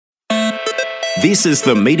This is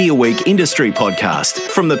the Mediaweek Industry Podcast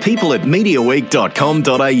from the people at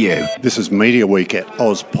mediaweek.com.au. This is Mediaweek at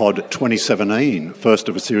OzPod 2017, first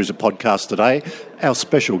of a series of podcasts today. Our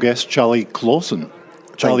special guest, Charlie Clausen.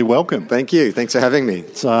 Charlie, welcome. Thank you. Thanks for having me.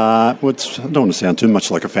 I don't want to sound too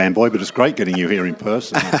much like a fanboy, but it's great getting you here in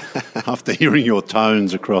person. After hearing your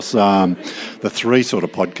tones across the three sort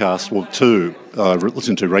of podcasts, well, two I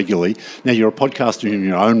listen to regularly. Now, you're a podcaster in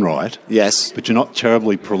your own right. Yes. But you're not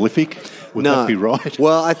terribly prolific. Would that be right?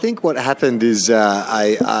 Well, I think what happened is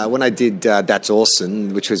I when I did That's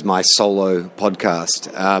Awesome, which was my solo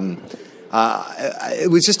podcast,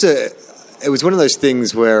 it was one of those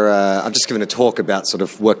things where I've just given a talk about sort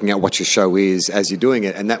of working out what your show is as you're doing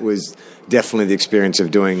it, and that was definitely the experience of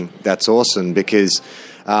doing That's Awesome, because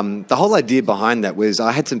the whole idea behind that was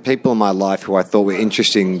I had some people in my life who I thought were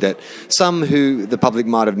interesting, that some who the public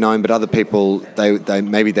might have known, but other people they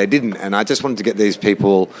maybe they didn't, and I just wanted to get these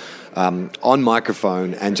people on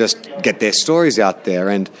microphone and just get their stories out there.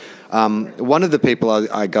 And one of the people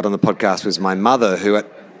I got on the podcast was my mother, who at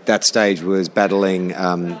that stage was battling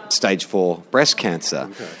stage 4 breast cancer.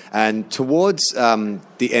 Okay. And towards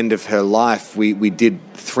the end of her life, we did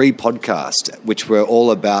 3 podcasts, which were all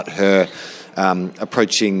about her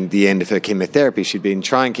approaching the end of her chemotherapy. She'd been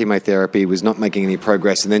trying chemotherapy, was not making any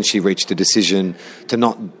progress, and then she reached a decision to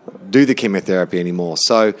not do the chemotherapy anymore.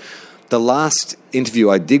 So the last interview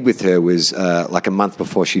I did with her was like a month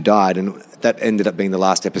before she died, and that ended up being the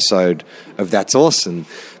last episode of That's Awesome,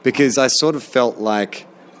 because I sort of felt like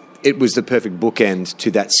it was the perfect bookend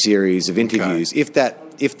to that series of interviews. Okay.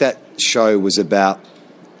 If that show was about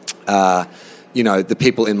the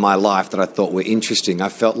people in my life that I thought were interesting, I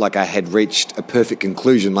felt like I had reached a perfect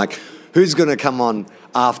conclusion. Like, who's going to come on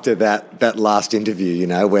after that last interview,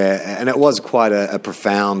 and it was quite a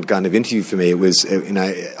profound kind of interview for me. It was,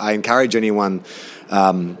 I encourage anyone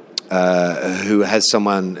who has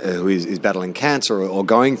someone who is battling cancer or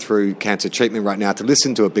going through cancer treatment right now to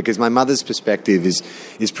listen to it, because my mother's perspective is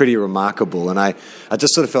pretty remarkable, and I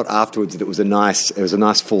just sort of felt afterwards that it was a nice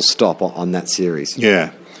full stop on that series.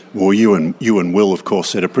 Yeah. Well, you and Will, of course,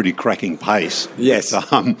 set a pretty cracking pace. Yes.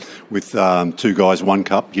 With Two Guys, One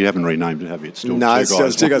Cup. You haven't renamed it, have you? It's still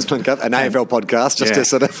Two Guys, One Cup, an AFL podcast, just to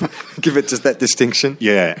sort of give it just that distinction.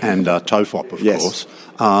 Yeah, and TOFOP, of course.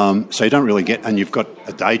 So you don't really get, and you've got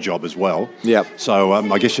a day job as well. Yep. So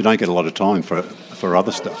I guess you don't get a lot of time for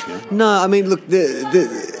other stuff, yeah? No, I mean, look,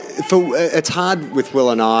 it's hard with Will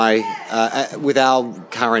and I, with our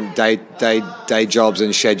current day jobs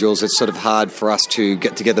and schedules. It's sort of hard for us to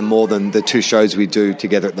get together more than the 2 shows we do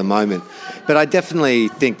together at the moment. But I definitely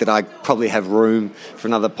think that I probably have room for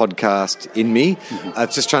another podcast in me.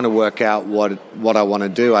 Mm-hmm. Just trying to work out what I want to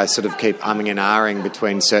do. I sort of keep umming and ahhing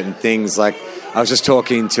between certain things. Like, I was just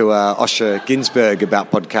talking to Osher Ginsberg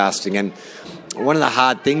about podcasting, and one of the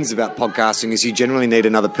hard things about podcasting is you generally need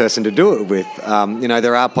another person to do it with.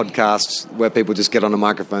 There are podcasts where people just get on a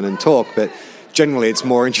microphone and talk, but generally it's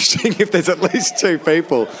more interesting if there's at least 2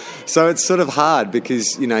 people. So it's sort of hard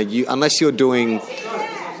because, unless you're doing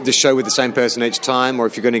the show with the same person each time, or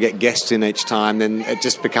if you're going to get guests in each time, then it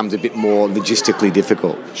just becomes a bit more logistically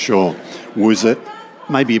difficult. Sure. Was it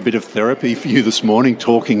maybe a bit of therapy for you this morning,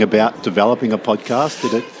 talking about developing a podcast?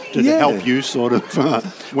 Did it help you sort of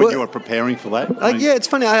when you were preparing for that? Yeah, it's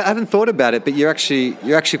funny. I haven't thought about it, but you're actually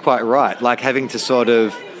quite right. Like, having to sort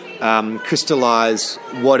of crystallise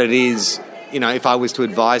what it is. If I was to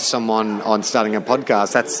advise someone on starting a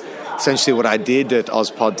podcast, that's essentially what I did at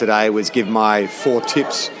OzPod today, was give my 4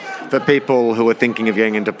 tips for people who are thinking of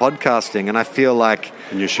getting into podcasting. And I feel like...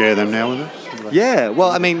 Can you share them now with us? Yeah.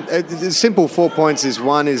 Well, I mean, the simple 4 points is,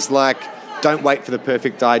 one is like, don't wait for the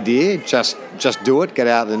perfect idea. Just do it. Get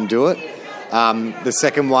out and do it. The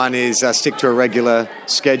second one is stick to a regular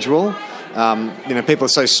schedule. People are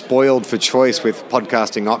so spoiled for choice with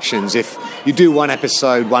podcasting options. If you do one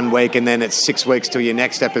episode one week and then it's 6 weeks till your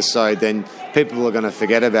next episode, then people are going to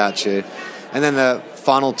forget about you. And then the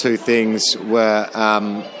final 2 things were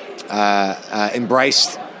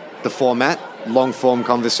embrace the format. Long-form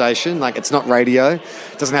conversation. Like, it's not radio. It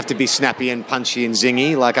doesn't have to be snappy and punchy and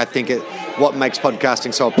zingy. Like, I think what makes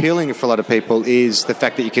podcasting so appealing for a lot of people is the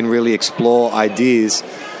fact that you can really explore ideas.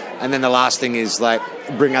 And then the last thing is, like,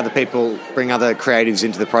 bring other creatives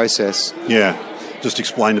into the process. Yeah. Just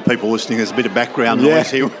explain to people listening, there's a bit of background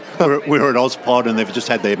noise here. We're at OzPod and they've just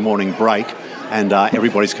had their morning break, and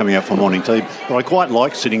everybody's coming out for morning tea. But I quite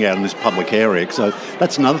like sitting out in this public area. So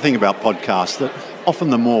that's another thing about podcasts, that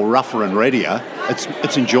often the more rougher and readier,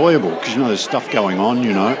 it's enjoyable because, there's stuff going on,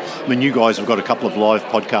 I mean, you guys have got a couple of live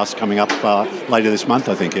podcasts coming up later this month,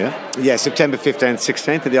 I think, yeah? Yeah, September 15th,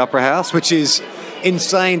 16th at the Opera House, which is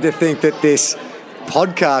insane to think that this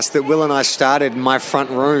podcast that Will and I started in my front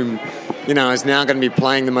room, is now going to be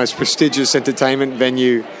playing the most prestigious entertainment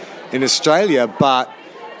venue in Australia. But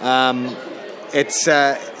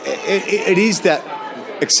it is that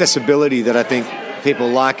accessibility that I think people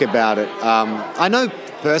like about it. I know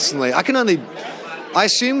personally, I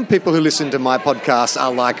assume people who listen to my podcast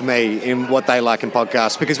are like me in what they like in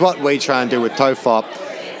podcasts, because what we try and do with TOEFOP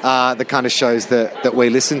are the kind of shows that we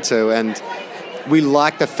listen to, and we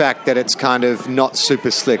like the fact that it's kind of not super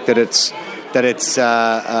slick, that it's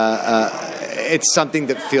something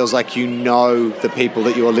that feels like the people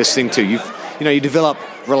that you're listening to. You develop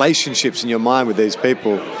relationships in your mind with these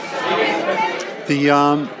people.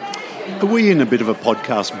 Are we in a bit of a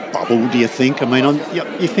podcast bubble, do you think? I mean,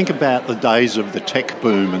 you think about the days of the tech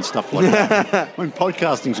boom and stuff like that. When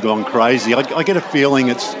podcasting's gone crazy, I get a feeling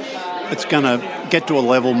it's going to get to a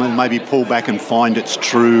level and maybe pull back and find its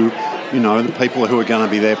true, the people who are going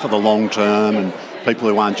to be there for the long term, and people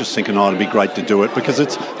who aren't just thinking, it'd be great to do it, because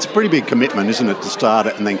it's a pretty big commitment, isn't it, to start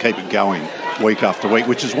it and then keep it going week after week,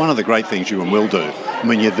 which is one of the great things you and Will do. I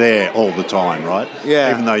mean, you're there all the time, right?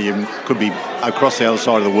 Yeah. Even though you could be across the other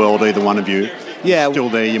side of the world, either one of you. Yeah. Still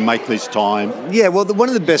there, you make this time. Yeah, well, one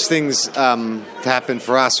of the best things to happen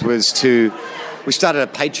for us was we started a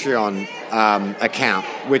Patreon account,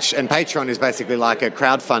 and Patreon is basically like a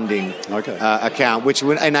crowdfunding account, which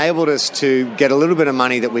enabled us to get a little bit of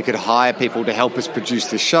money that we could hire people to help us produce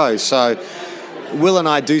the show. So Will and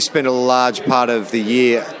I do spend a large part of the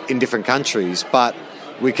year in different countries, but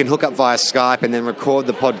we can hook up via Skype and then record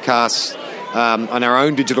the podcasts on our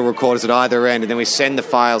own digital recorders at either end, and then we send the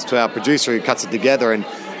files to our producer who cuts it together and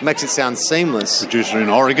makes it sound seamless. Producer in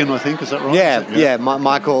Oregon, I think, is that right? Yeah.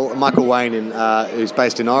 Michael Wayne, who's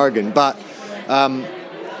based in Oregon. But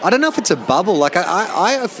I don't know if it's a bubble. Like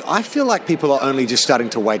I feel like people are only just starting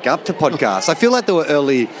to wake up to podcasts. I feel like there were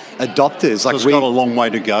early adopters. So it's got a long way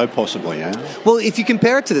to go, possibly, yeah? Well, if you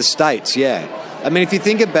compare it to the States, yeah. I mean, if you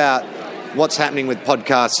think about what's happening with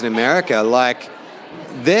podcasts in America,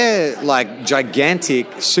 they're like gigantic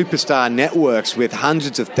superstar networks with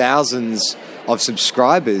hundreds of thousands of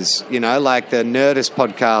subscribers, like the Nerdist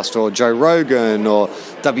podcast or Joe Rogan or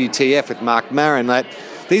WTF with Mark Maron.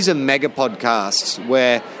 These are mega podcasts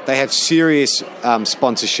where they have serious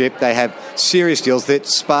sponsorship, they have serious deals that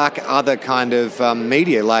spark other kind of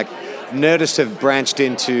media. Like Nerdist have branched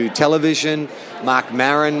into television. Mark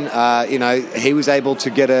Maron, he was able to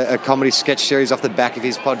get a comedy sketch series off the back of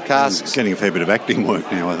his podcast. He's getting a fair bit of acting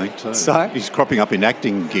work now, I think. So he's cropping up in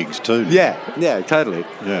acting gigs too. Yeah, totally.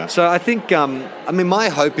 Yeah. So I think, my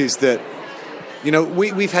hope is that,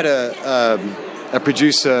 we've had a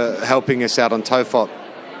producer helping us out on TOEFOP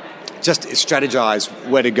just strategize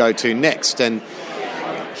where to go to next, and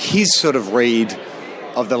his sort of read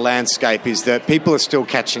of the landscape is that people are still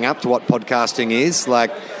catching up to what podcasting is.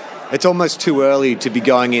 It's almost too early to be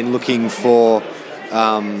going in looking for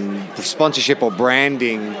sponsorship or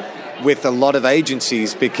branding with a lot of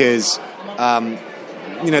agencies, because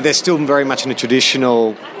they're still very much in a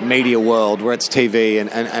traditional media world where it's TV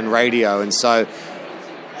and radio, and so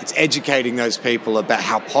it's educating those people about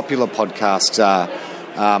how popular podcasts are.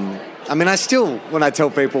 I still, when I tell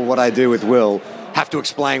people what I do with Will, have to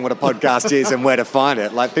explain what a podcast is and where to find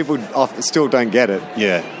it. People often still don't get it.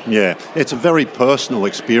 Yeah. It's a very personal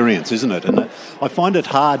experience, isn't it? And I find it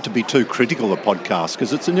hard to be too critical of podcasts,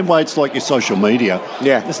 because it's in a way it's like your social media.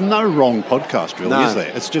 Yeah. There's no wrong podcast, really, is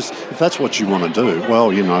there? It's just, if that's what you want to do,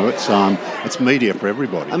 well, it's media for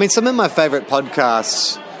everybody. Some of my favourite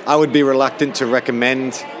podcasts I would be reluctant to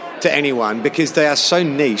recommend to anyone because they are so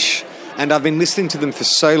niche, and I've been listening to them for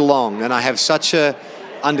so long, and I have such a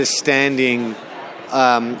understanding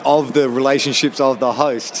of the relationships of the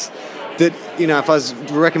hosts that, if I was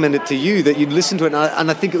to recommend it to you, that you'd listen to it, and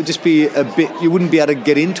I think it would just be a bit, you wouldn't be able to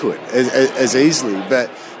get into it as easily. But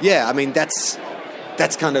yeah, that's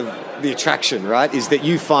kind of the attraction, right? Is that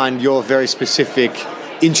you find your very specific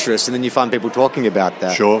interest, and then you find people talking about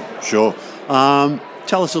that. Sure.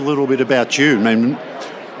 Tell us a little bit about you.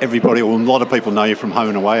 A lot of people know you from Home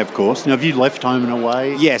and Away, of course. Now, have you left Home and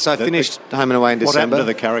Away? Yes, I finished Home and Away in December. What happened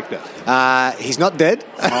to the character? He's not dead.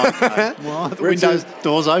 Okay. Well, the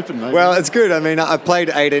door's open, maybe. Well, it's good. I played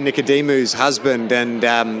Ada Nicodemu's husband, and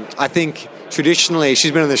I think traditionally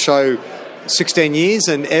she's been on the show 16 years,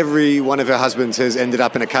 and every one of her husbands has ended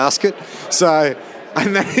up in a casket. So I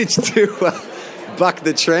managed to buck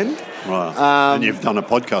the trend. Right. And you've done a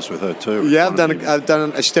podcast with her too. Yeah,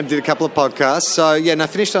 she did a couple of podcasts. So yeah, and I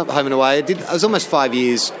finished up Home and Away. I was almost 5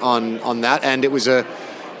 years on that, and it was a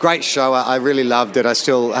great show. I really loved it. I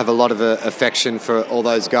still have a lot of affection for all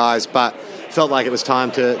those guys, but felt like it was time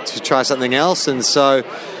to try something else. And so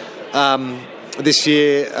This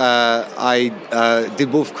year, I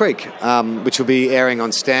did Wolf Creek, which will be airing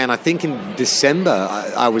on Stan, I think in December.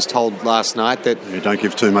 I was told last night that... You don't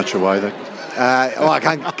give too much away, though. I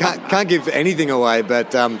can't give anything away,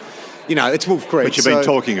 but... it's Wolf Creek. But you've been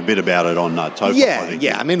talking a bit about it on Topop.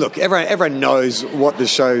 Yeah. I mean, look, everyone knows what the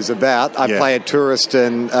show's about. I play a tourist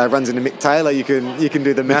and runs into Mick Taylor. You can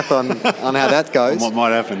do the math on how that goes. What might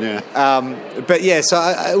happen, yeah. But yeah, so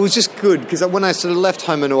it was just good because when I sort of left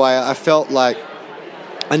home and away, I felt like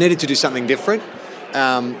I needed to do something different,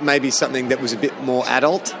 maybe something that was a bit more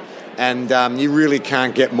adult, and you really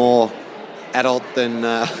can't get more adult than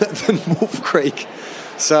Wolf Creek.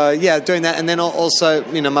 So yeah, doing that, and then also,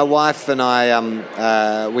 my wife and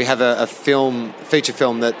I, we have a feature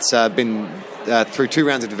film that's been through 2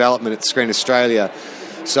 rounds of development at Screen Australia.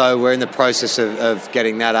 So we're in the process of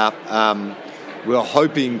getting that up. We're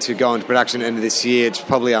hoping to go into production at the end of this year. It's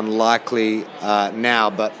probably unlikely now,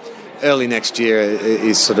 but early next year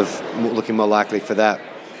is sort of looking more likely for that.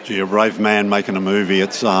 Gee, a brave man making a movie.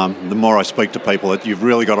 It's the more I speak to people, you've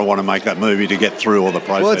really got to want to make that movie to get through all the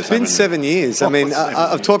process. Well, it's been 7 years. I mean,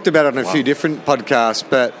 I've talked about it on a few different podcasts,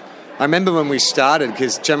 but I remember when we started,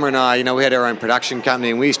 because Gemma and I, we had our own production company,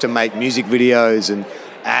 and we used to make music videos and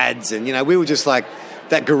ads, and we were just like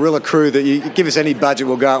that guerrilla crew that you give us any budget,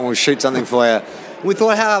 we'll go out and we'll shoot something for you. We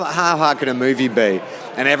thought, how hard can a movie be?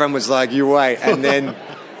 And everyone was like, you wait, and then.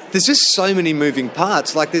 There's just so many moving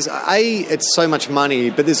parts. Like it's so much money,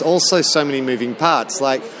 but there's also so many moving parts.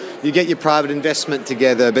 Like you get your private investment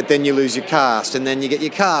together, but then you lose your cast, and then you get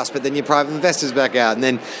your cast, but then your private investors back out, and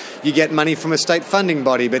then you get money from a state funding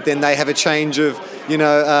body, but then they have a change of,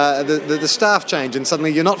 the staff change, and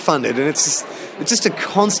suddenly you're not funded, and it's just a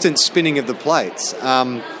constant spinning of the plates.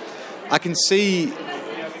 I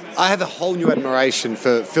have a whole new admiration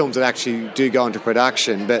for films that actually do go into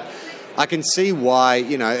production, but I can see why,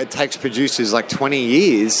 it takes producers like 20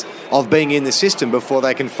 years of being in the system before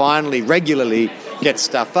they can finally regularly get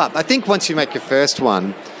stuff up. I think once you make your first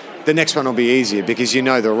one, the next one will be easier because you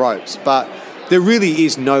know the ropes. But there really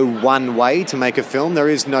is no one way to make a film. There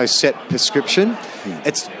is no set prescription.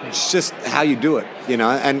 It's just how you do it,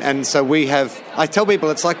 And so I tell people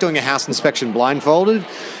it's like doing a house inspection blindfolded.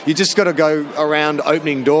 You just got to go around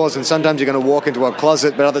opening doors, and sometimes you're going to walk into a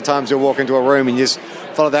closet, but other times you'll walk into a room and you just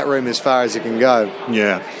follow that room as far as you can go.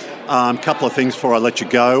 Yeah. Couple of things before I let you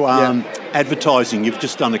go. Advertising, you've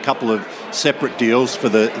just done a couple of separate deals for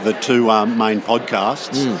the 2 main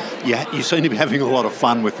podcasts. You seem to be having a lot of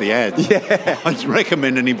fun with the ads. Yeah. I'd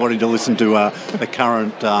recommend anybody to listen to the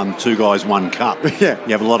current 2 Guys, 1 Cup. Yeah.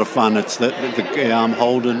 You have a lot of fun. It's the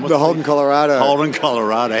Holden... The Holden, Colorado. Holden,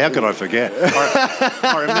 Colorado. How could I forget?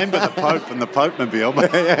 I remember the Pope and the Pope-mobile,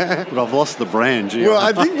 but I've lost the brand. Gee. Well,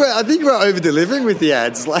 I think we're over-delivering with the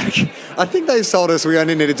ads. Like, I think they told us we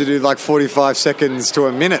only needed to do like 45 seconds to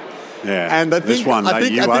a minute. Yeah, and I think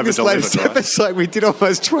this latest episode we did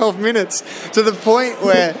almost 12 minutes, to the point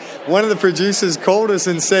where one of the producers called us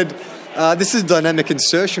and said, this is dynamic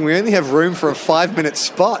insertion. We only have room for a 5-minute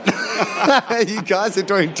spot. You guys are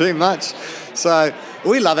doing too much. So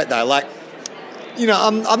we love it though. Like,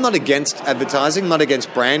 I'm not against advertising, not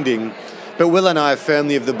against branding, but Will and I are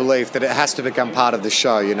firmly of the belief that it has to become part of the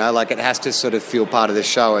show, like it has to sort of feel part of the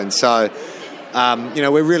show. And so...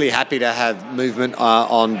 we're really happy to have Movement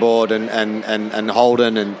on board and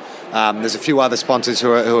Holden, and there's a few other sponsors who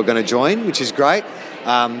are going to join, which is great.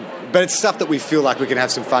 But it's stuff that we feel like we can have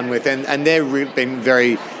some fun with, and they've been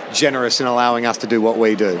very generous in allowing us to do what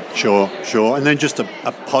we do. Sure. And then just a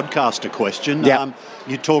podcaster question. Yeah.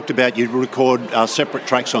 You talked about you record separate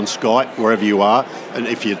tracks on Skype wherever you are, and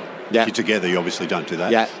if you're together, you obviously don't do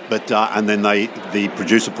that. Yeah. But and then the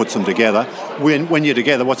producer puts them together. When you're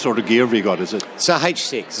together, what sort of gear have you got? Is it Zoom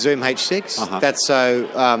H6? That's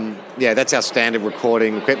that's our standard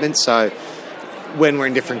recording equipment. So when we're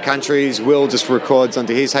in different countries, Will just records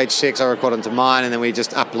onto his H6, I record onto mine, and then we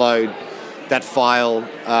just upload that file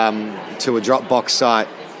to a Dropbox site.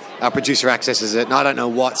 Our producer accesses it, and I don't know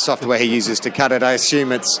what software he uses to cut it. I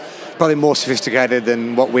assume it's probably more sophisticated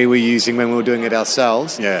than what we were using when we were doing it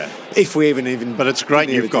ourselves. Yeah. If we even... But it's great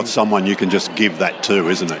you've got someone you can just give that to,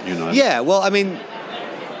 isn't it? Yeah, well, I mean,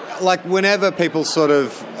 like whenever people sort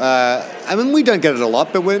of... we don't get it a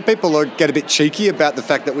lot, but when people get a bit cheeky about the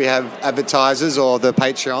fact that we have advertisers or the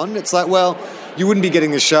Patreon, it's like, well, you wouldn't be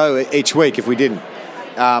getting the show each week if we didn't.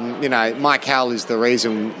 Mike Howell is the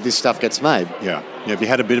reason this stuff gets made. Yeah. Have you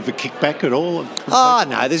had a bit of a kickback at all? Oh,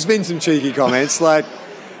 no, there's been some cheeky comments. Like,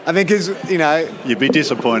 I mean, because, you know... You'd be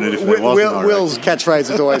disappointed if there wasn't. Will's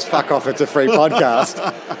catchphrase is always, fuck off, it's a free podcast.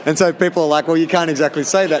 And so people are like, well, you can't exactly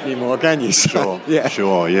say that anymore, can you? So,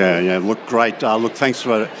 Sure, yeah. Look, great. Look, thanks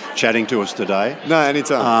for chatting to us today. No,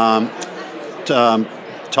 anytime.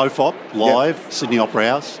 TOEFOP live, Sydney Opera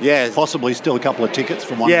House. Yeah. Possibly still a couple of tickets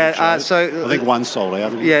from one of the shows. I think one's sold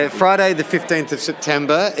out. Yeah, Friday the 15th of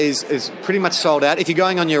September is pretty much sold out. If you're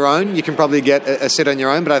going on your own, you can probably get a seat on your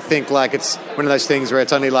own, but I think like it's one of those things where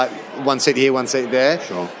it's only like one seat here, one seat there.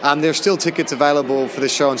 Sure. There are still tickets available for the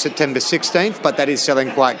show on September 16th, but that is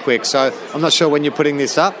selling quite quick. So I'm not sure when you're putting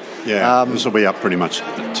this up. Yeah, this will be up pretty much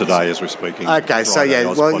today as we're speaking. Okay, so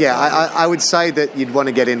I would say that you'd want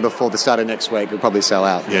to get in before the start of next week. It'll probably sell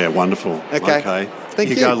out. Yeah, wonderful. Okay. Thank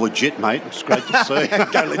you. You go legit, mate. It's great to see.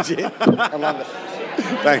 Go legit. I love it.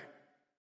 Thanks.